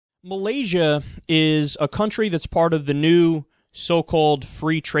Malaysia is a country that's part of the new so-called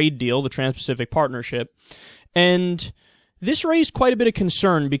free trade deal, the Trans-Pacific Partnership, and this raised quite a bit of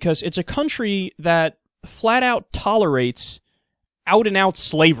concern because it's a country that flat-out tolerates out-and-out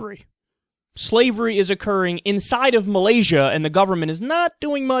slavery. Slavery is occurring inside of Malaysia, and the government is not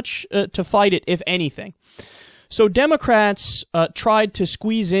doing much to fight it, if anything. So Democrats tried to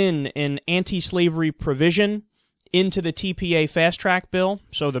squeeze in an anti-slavery provision into the TPA fast-track bill,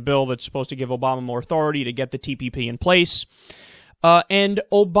 so the bill that's supposed to give Obama more authority to get the TPP in place. And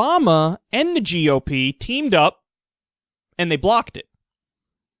Obama and the GOP teamed up, and they blocked it.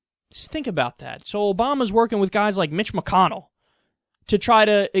 Just think about that. So Obama's working with guys like Mitch McConnell to try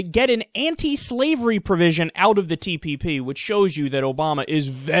to get an anti-slavery provision out of the TPP, which shows you that Obama is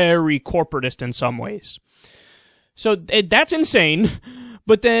very corporatist in some ways. So that's insane.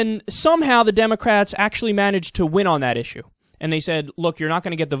 But then somehow the Democrats actually managed to win on that issue. And they said, look, you're not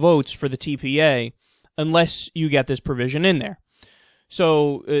going to get the votes for the TPA unless you get this provision in there.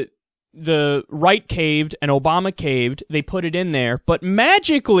 So the right caved and Obama caved. They put it in there. But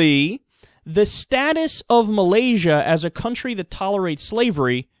magically, the status of Malaysia as a country that tolerates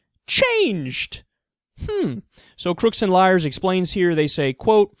slavery changed. So Crooks and Liars explains here, they say,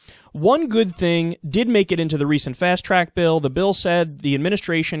 quote, one good thing did make it into the recent fast-track bill. The bill said the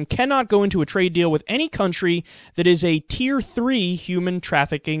administration cannot go into a trade deal with any country that is a Tier 3 human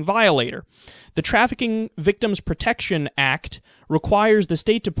trafficking violator. The Trafficking Victims Protection Act requires the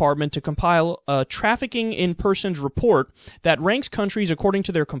State Department to compile a trafficking in persons report that ranks countries according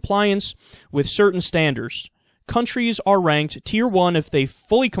to their compliance with certain standards. Countries are ranked Tier 1 if they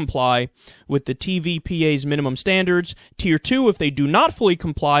fully comply with the TVPA's minimum standards, Tier 2 if they do not fully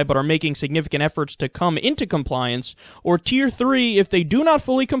comply but are making significant efforts to come into compliance, or Tier 3 if they do not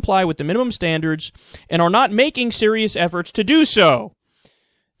fully comply with the minimum standards and are not making serious efforts to do so.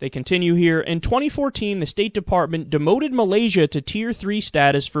 They continue here. In 2014, the State Department demoted Malaysia to Tier 3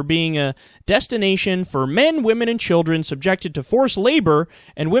 status for being a destination for men, women, and children subjected to forced labor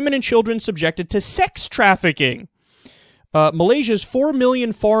and women and children subjected to sex trafficking. Malaysia's 4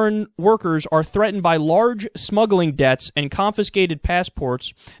 million foreign workers are threatened by large smuggling debts and confiscated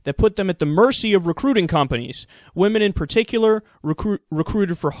passports that put them at the mercy of recruiting companies. Women in particular,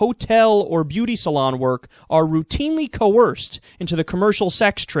 recruited for hotel or beauty salon work, are routinely coerced into the commercial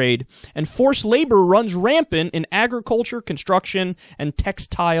sex trade, and forced labor runs rampant in agriculture, construction, and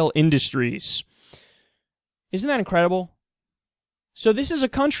textile industries. Isn't that incredible? So this is a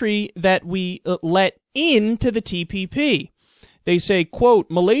country that we let into the TPP. They say, quote,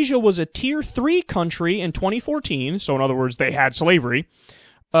 Malaysia was a Tier 3 country in 2014, so in other words, they had slavery.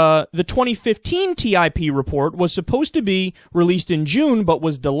 The 2015 TIP report was supposed to be released in June, but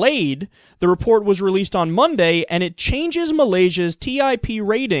was delayed. The report was released on Monday, and it changes Malaysia's TIP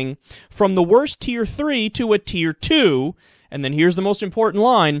rating from the worst Tier 3 to a Tier 2. And then here's the most important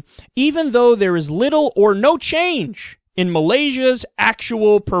line. Even though there is little or no change in Malaysia's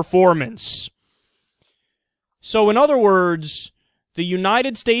actual performance. So in other words, the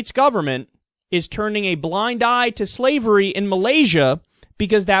United States government is turning a blind eye to slavery in Malaysia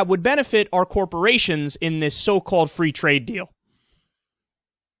because that would benefit our corporations in this so-called free trade deal.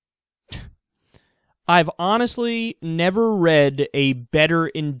 I've honestly never read a better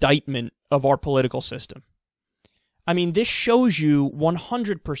indictment of our political system. I mean, this shows you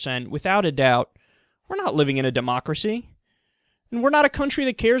 100%, without a doubt, we're not living in a democracy. And we're not a country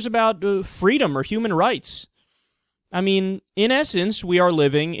that cares about freedom or human rights. I mean, in essence, we are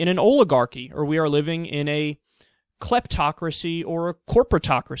living in an oligarchy, or we are living in a kleptocracy or a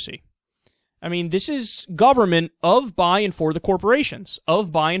corporatocracy. I mean, this is government of, by, and for the corporations,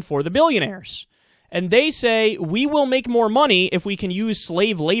 of, by, and for the billionaires. And they say, we will make more money if we can use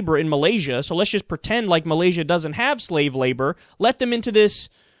slave labor in Malaysia, so let's just pretend like Malaysia doesn't have slave labor, let them into this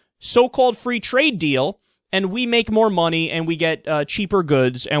so-called free trade deal, and we make more money, and we get cheaper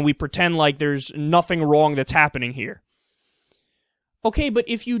goods, and we pretend like there's nothing wrong that's happening here. Okay, but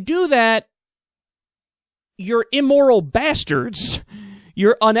if you do that, you're immoral bastards.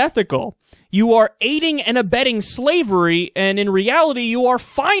 You're unethical. You are aiding and abetting slavery, and in reality, you are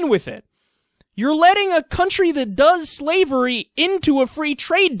fine with it. You're letting a country that does slavery into a free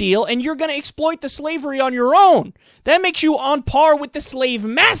trade deal, and you're going to exploit the slavery on your own. That makes you on par with the slave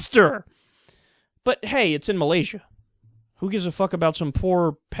master. But hey, it's in Malaysia. Who gives a fuck about some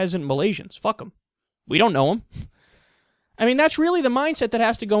poor peasant Malaysians? Fuck them. We don't know them. I mean, that's really the mindset that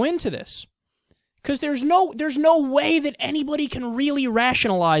has to go into this. Because there's no way that anybody can really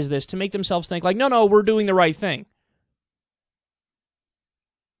rationalize this to make themselves think like, no, we're doing the right thing.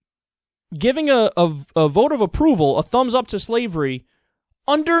 Giving a vote of approval, a thumbs up to slavery,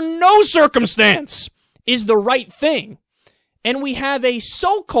 under no circumstance is the right thing. And we have a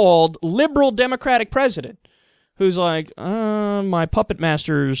so-called liberal Democratic president who's like, my puppet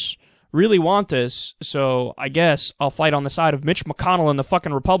masters really want this, so I guess I'll fight on the side of Mitch McConnell and the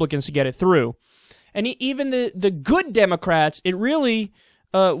fucking Republicans to get it through. And even the good Democrats, it really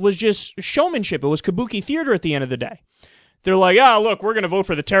was just showmanship. It was kabuki theater at the end of the day. They're like, look, we're going to vote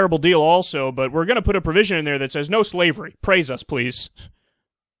for the terrible deal also, but we're going to put a provision in there that says no slavery. Praise us, please.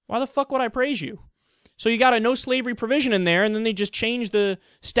 Why the fuck would I praise you? So you got a no slavery provision in there, and then they just change the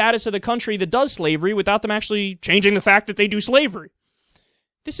status of the country that does slavery without them actually changing the fact that they do slavery.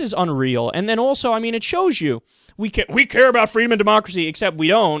 This is unreal. And then also, I mean, it shows you we care about freedom and democracy, except we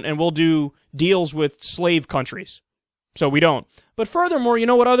don't, and we'll do deals with slave countries. So we don't. But furthermore, you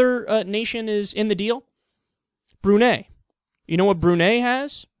know what other nation is in the deal? Brunei. You know what Brunei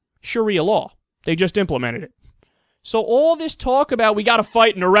has? Sharia law. They just implemented it. So all this talk about we got to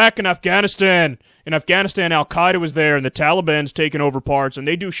fight in Iraq and Afghanistan. In Afghanistan, Al-Qaeda was there, and the Taliban's taking over parts, and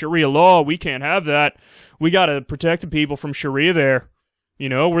they do Sharia law. We can't have that. We got to protect the people from Sharia there. You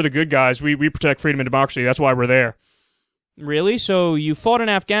know, we're the good guys. We protect freedom and democracy. That's why we're there. Really? So you fought in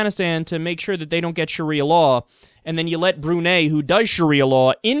Afghanistan to make sure that they don't get Sharia law, and then you let Brunei, who does Sharia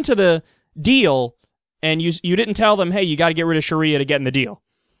law, into the deal, and you didn't tell them, hey, you got to get rid of Sharia to get in the deal.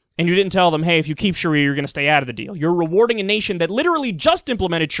 And you didn't tell them, hey, if you keep Sharia, you're going to stay out of the deal. You're rewarding a nation that literally just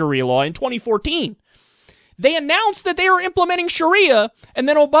implemented Sharia law in 2014. They announced that they were implementing Sharia, and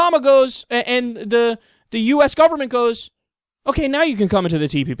then Obama goes, and the U.S. government goes, okay, now you can come into the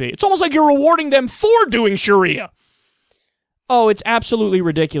TPP. It's almost like you're rewarding them for doing Sharia. Oh, it's absolutely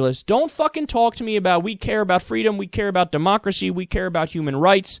ridiculous. Don't fucking talk to me about we care about freedom, we care about democracy, we care about human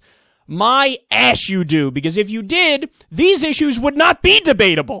rights. My ass you do, because if you did, these issues would not be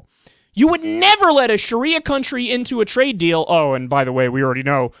debatable. You would never let a Sharia country into a trade deal. Oh, and by the way, we already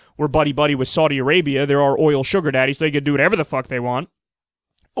know we're buddy-buddy with Saudi Arabia. There are oil sugar daddies. They can do whatever the fuck they want.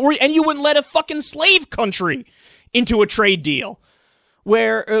 And you wouldn't let a fucking slave country into a trade deal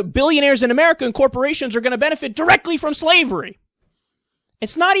where billionaires in America and corporations are going to benefit directly from slavery.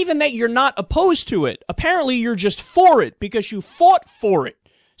 It's not even that you're not opposed to it. Apparently, you're just for it because you fought for it.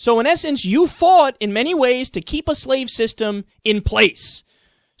 So in essence, you fought in many ways to keep a slave system in place.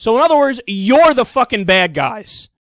 So in other words, you're the fucking bad guys.